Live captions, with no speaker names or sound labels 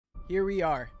here we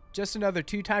are. Just another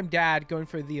two-time dad going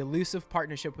for the elusive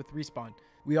partnership with Respawn.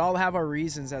 We all have our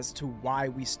reasons as to why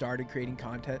we started creating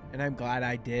content, and I'm glad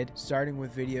I did. Starting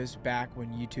with videos back when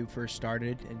YouTube first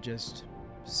started and just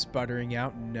sputtering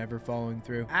out and never following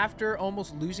through. After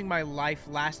almost losing my life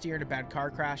last year in a bad car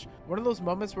crash, one of those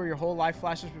moments where your whole life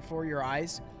flashes before your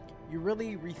eyes, you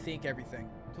really rethink everything.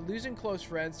 To losing close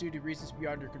friends due to reasons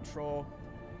beyond your control,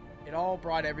 it all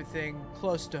brought everything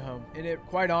close to home, and it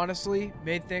quite honestly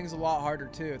made things a lot harder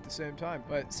too at the same time.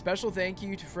 But special thank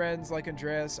you to friends like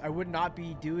Andreas. I would not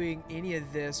be doing any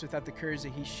of this without the courage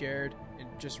that he shared and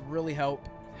just really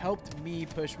helped me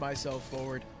push myself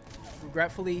forward.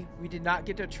 Regretfully, we did not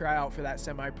get to try out for that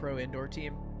semi-pro indoor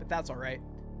team, but that's all right.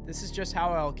 This is just how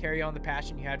I'll carry on the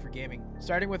passion you had for gaming.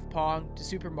 Starting with Pong to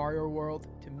Super Mario World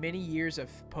to many years of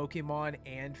Pokemon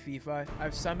and FIFA,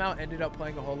 I've somehow ended up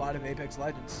playing a whole lot of Apex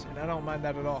Legends, and I don't mind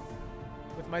that at all.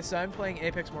 With my son playing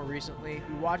Apex more recently,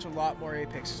 we watch a lot more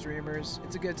Apex streamers.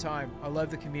 It's a good time. I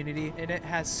love the community, and it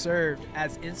has served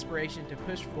as inspiration to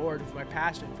push forward with my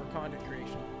passion for content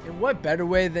creation. And what better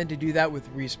way than to do that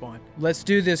with Respawn? Let's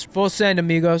do this. Full send,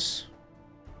 amigos.